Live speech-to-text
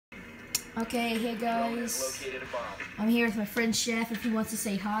Okay, hey guys. I'm here with my friend Chef if he wants to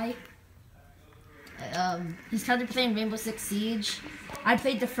say hi. He's currently playing Rainbow Six Siege. I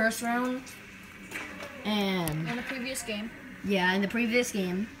played the first round. And in the previous game. Yeah, in the previous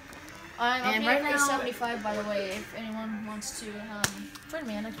game. I'm and up right here now, 75 by the way, if anyone wants to friend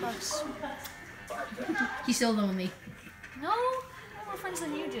me on Xbox. He still don't know me. No, I have more friends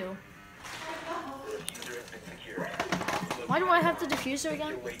than you do. Why do I have the diffuser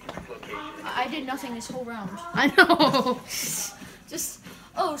again? I did nothing this whole round. I know. Just,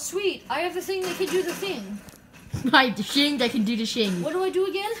 oh sweet, I have the thing that can do the thing. Right, the shing, I can do the shing. What do I do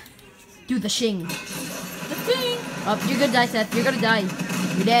again? Do the shing. The thing! Oh, you're gonna die, Seth. You're gonna die.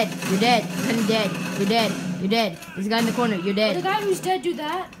 You're dead. You're dead. You're dead. You're dead. You're dead. There's a guy in the corner. You're dead. The guy who's dead do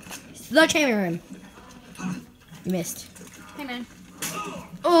that? Sledgehammer him. You missed. Hey man.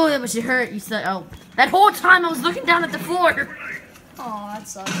 Oh, that must have hurt. You said, oh. That whole time I was looking down at the floor. Oh, that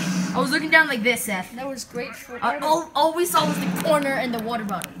sucks. I was looking down like this, Seth. That was great for All we saw was the corner and the water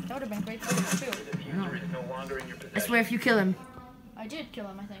bottle. That would have been great for you too. I swear if you kill him. I did kill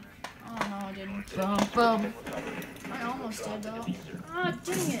him, I think. Oh no, I didn't. Boom, boom. I almost did though. Ah,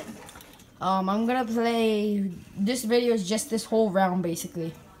 dang it. I'm gonna play. This video is just this whole round,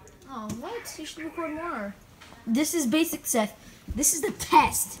 basically. Oh, what? You should record more. This is basic, Seth. This is the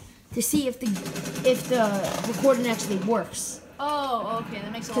test to see if the recording actually works. Oh, okay,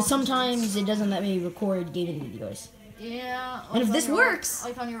 that makes a lot of Because sense. sometimes it doesn't let me record gaming videos. Yeah. And if like this on your works.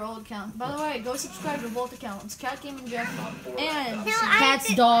 like on your old account. By the way, go subscribe to both accounts, Cat Gaming Jeff and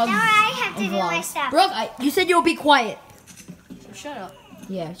Cats, dogs, Now I have to and do my vlogs. stuff. Brooke, you said you'll be quiet. Shut up.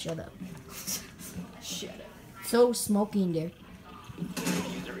 Yeah, shut up. Shut up. So smoky in there.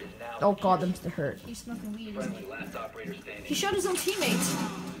 Oh god, them to hurt. He's smoking weed, isn't he? He shot his own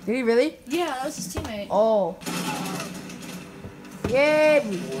teammate. Did he really? Yeah, that was his teammate. Oh. Yeah.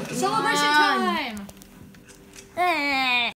 Celebration time!